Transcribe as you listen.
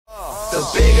The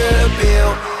bigger the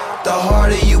bill, the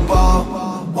harder you ball.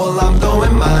 Well, I'm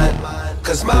doing mine,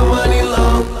 cause my money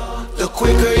long. The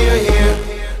quicker you're here,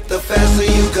 the faster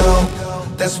you go.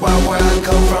 That's why where I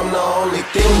come from, the only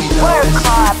thing we know work is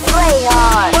hard, play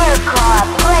hard. Work hard,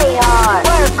 play hard.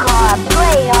 Work hard,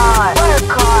 play hard.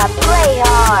 Work hard, play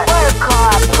hard. Work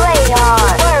hard, play hard.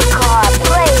 Work hard,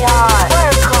 play hard.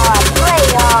 Work hard, play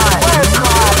hard. Work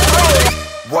hard, play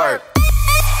hard. work.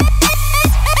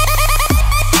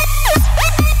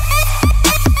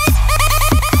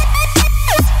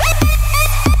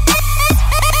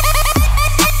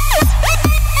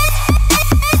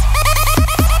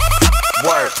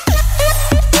 Work.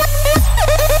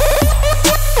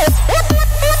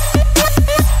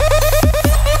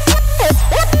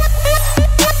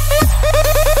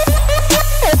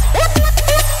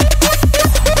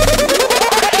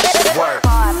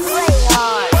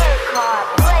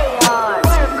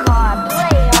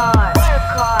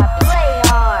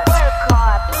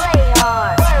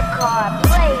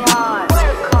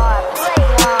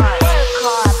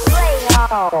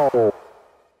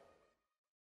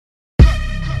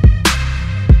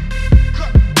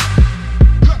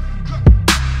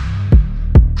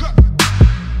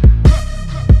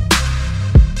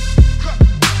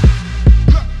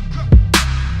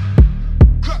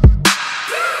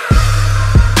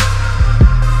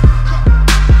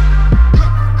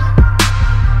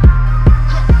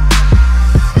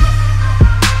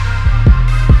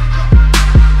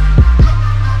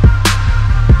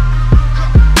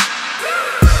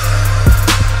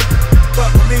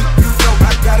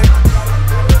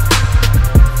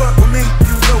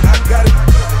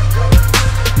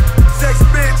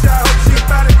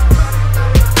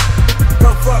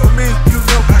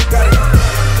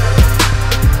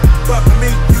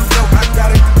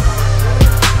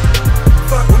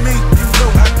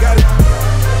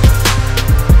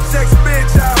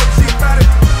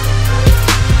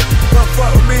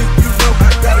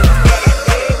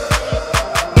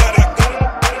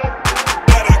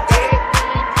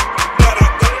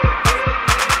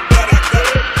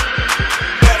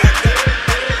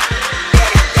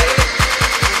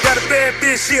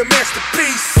 She a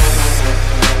masterpiece.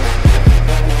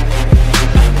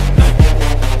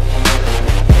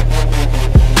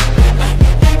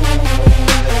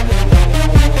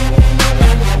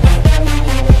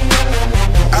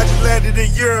 I just landed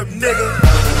in Europe, nigga.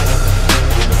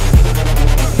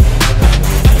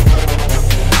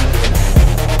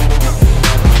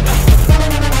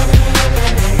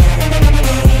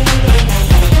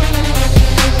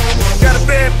 Got a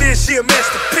bad bitch, she a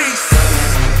masterpiece.